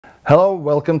Hello,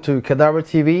 welcome to Cadaver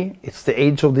TV. It's the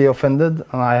Age of the Offended,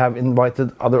 and I have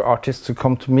invited other artists to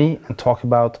come to me and talk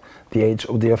about the Age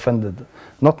of the Offended.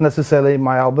 Not necessarily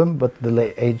my album, but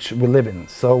the age we live in.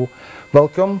 So,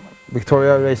 welcome,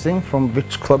 Victoria Røising from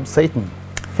Which Club Satan?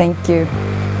 Thank you.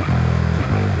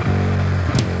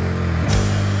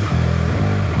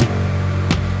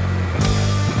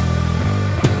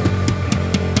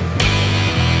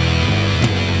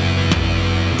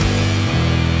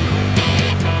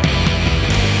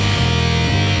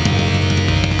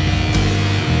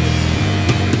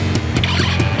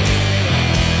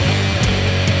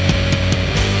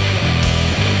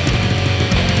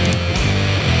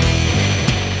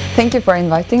 Thank you for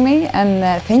inviting me,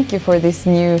 and thank you for this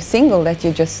new single that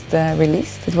you just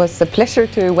released. It was a pleasure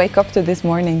to wake up to this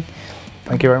morning.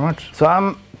 Thank you very much. So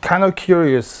I'm kind of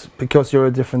curious, because you're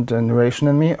a different generation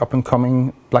than me,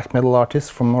 up-and-coming black metal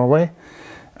artist from Norway.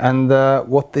 And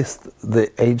what is the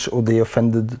Age of the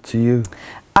Offended to you?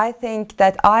 I think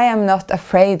that I am not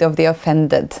afraid of the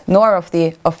offended, nor of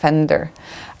the offender.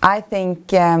 I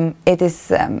think it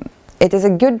is a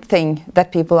good thing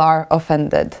that people are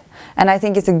offended. And I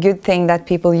think it's a good thing that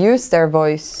people use their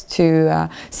voice to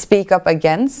speak up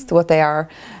against what they are,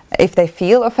 if they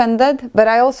feel offended. But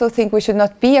I also think we should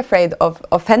not be afraid of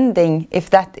offending if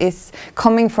that is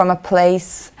coming from a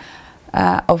place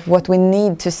of what we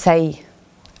need to say.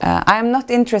 I am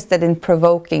not interested in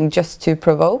provoking just to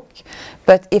provoke,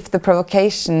 but if the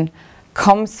provocation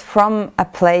comes from a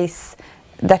place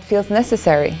that feels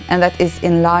necessary and that is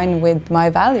in line with my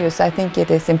values, I think it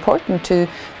is important to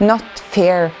not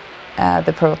fear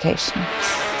the provocation.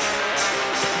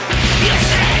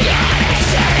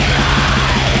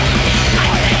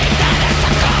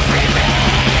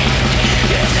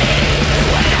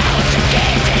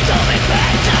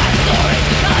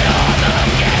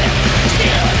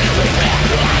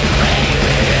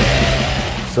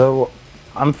 So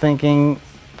I'm thinking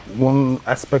one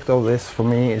aspect of this for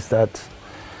me is that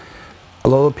a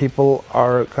lot of people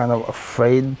are kind of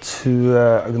afraid to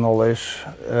acknowledge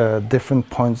different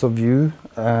points of view,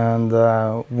 and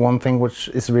one thing which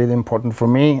is really important for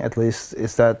me, at least,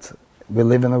 is that we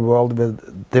live in a world with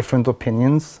different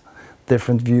opinions,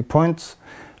 different viewpoints,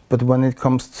 but when it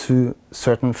comes to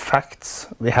certain facts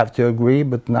we have to agree.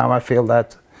 But now I feel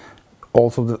that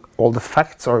also all the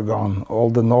facts are gone,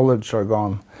 all the knowledge are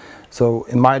gone. So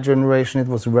in my generation it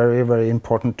was very, very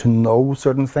important to know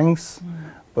certain things.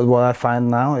 But what I find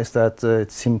now is that it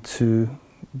seems to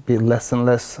be less and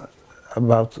less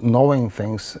about knowing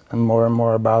things and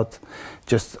more about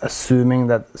just assuming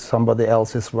that somebody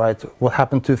else is right. What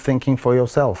happened to thinking for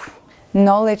yourself?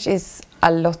 Knowledge is a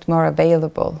lot more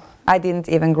available. I didn't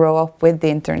even grow up with the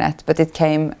internet, but it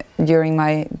came during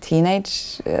my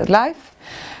teenage life.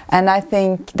 And I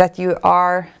think that you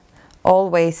are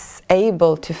always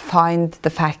able to find the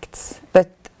facts, but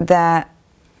the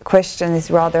question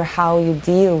is rather how you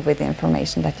deal with the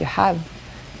information that you have,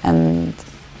 and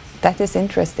that is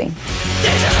interesting.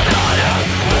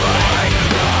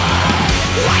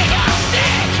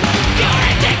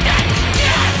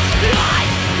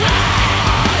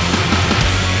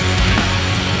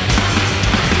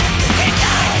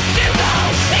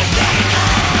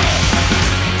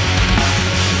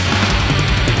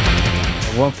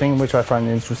 One thing which I find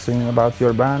interesting about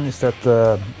your band is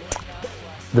that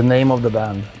the name of the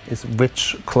band is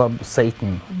Which Club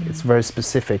Satan. It's very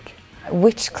specific.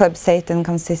 Which Club Satan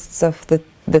consists of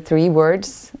the three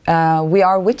words. We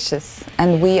are witches,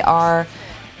 and we are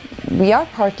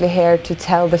partly here to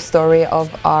tell the story of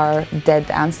our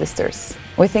dead ancestors.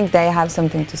 We think they have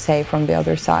something to say from the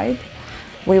other side.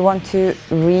 We want to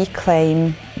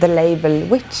reclaim the label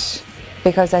witch,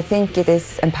 because I think it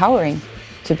is empowering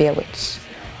to be a witch.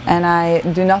 And I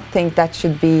do not think that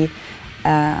should be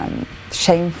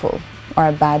shameful or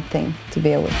a bad thing to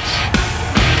be a witch.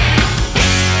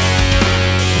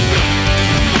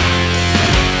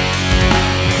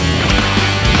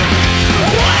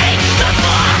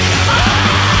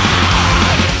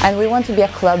 And we want to be a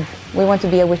club, we want to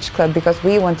be a witch club, because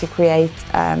we want to create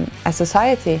a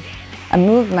society, a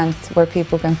movement where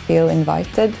people can feel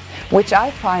invited, which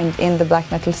I find in the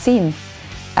black metal scene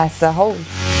as a whole.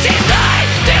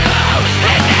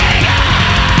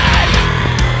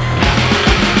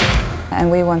 And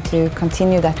we want to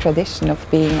continue that tradition of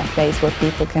being a place where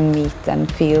people can meet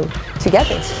and feel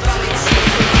together.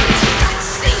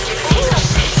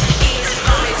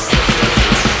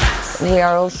 We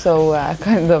are also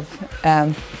kind of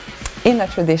in a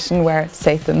tradition where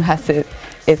Satan has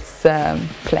its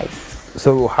place.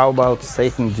 So how about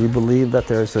Satan? Do you believe that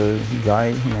there's a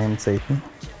guy named Satan?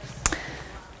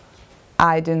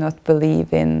 I do not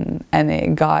believe in any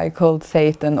guy called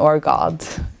Satan or God,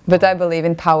 but I believe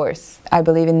in powers. I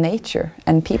believe in nature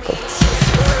and people.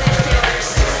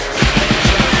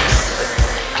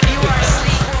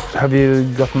 Have you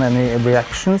gotten any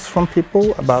reactions from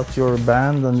people about your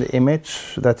band and the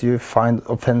image that you find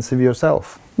offensive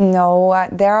yourself? No,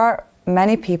 there are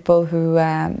many people who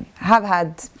have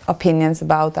had opinions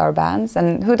about our bands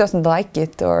and who doesn't like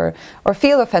it or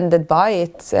feel offended by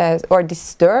it or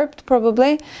disturbed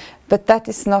probably, but that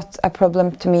is not a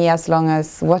problem to me as long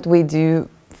as what we do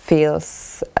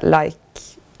feels like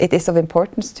it is of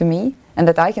importance to me and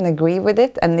that I can agree with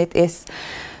it and it is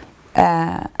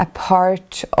a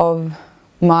part of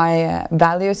my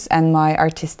values and my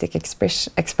artistic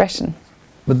expression.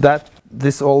 But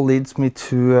this all leads me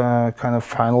to a kind of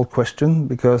final question,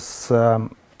 because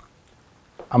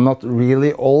I'm not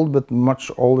really old, but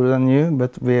much older than you,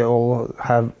 but we all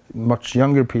have much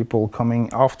younger people coming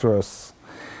after us.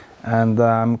 And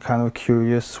I'm kind of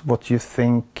curious what you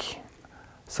think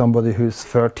somebody who's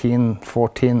 13,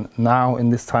 14 now in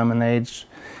this time and age,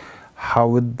 how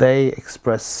would they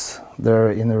express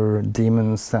their inner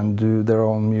demons and do their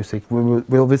own music?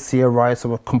 Will we see a rise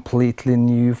of a completely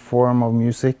new form of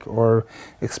music or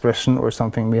expression, or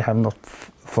something we have not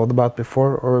thought about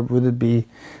before? Or would it be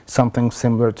something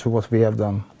similar to what we have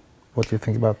done? What do you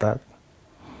think about that?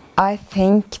 I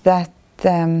think that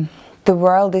the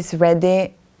world is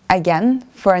ready again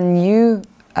for a new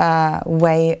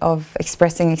way of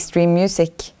expressing extreme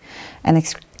music and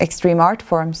extreme art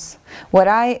forms. What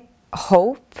I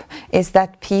hope is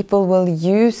that people will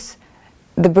use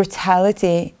the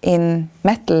brutality in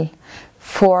metal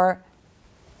for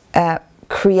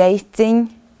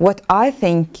creating what I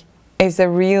think is a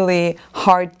really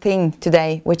hard thing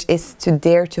today, which is to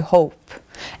dare to hope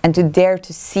and to dare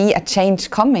to see a change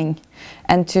coming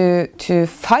and to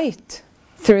fight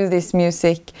through this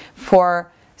music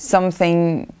for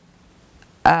something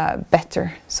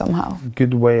better somehow.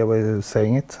 Good way of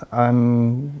saying it.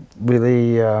 I'm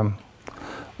really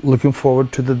looking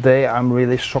forward to the day I'm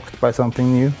really shocked by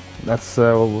something new. That's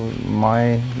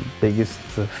my biggest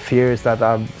fear, is that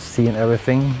I've seen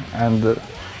everything, and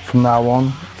from now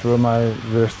on, through the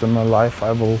rest of my life,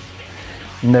 I will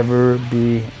never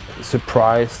be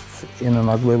surprised in an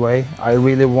ugly way. I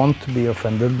really want to be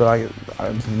offended, but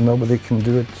nobody can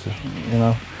do it, you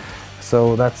know.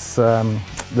 So that's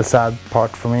the sad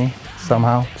part for me,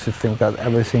 somehow, to think that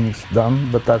everything's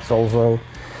done, but that's also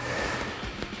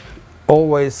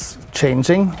always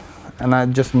changing, and I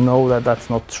just know that that's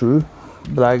not true.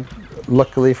 But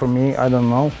luckily for me, I don't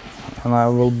know, and I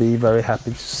will be very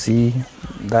happy to see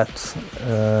that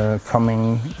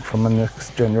coming from the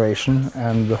next generation,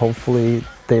 and hopefully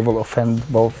they will offend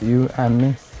both you and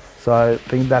me. So I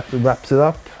think that wraps it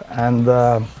up, and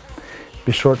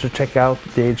be sure to check out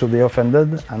The Age of the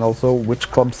Offended and also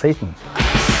Witch Club Satan.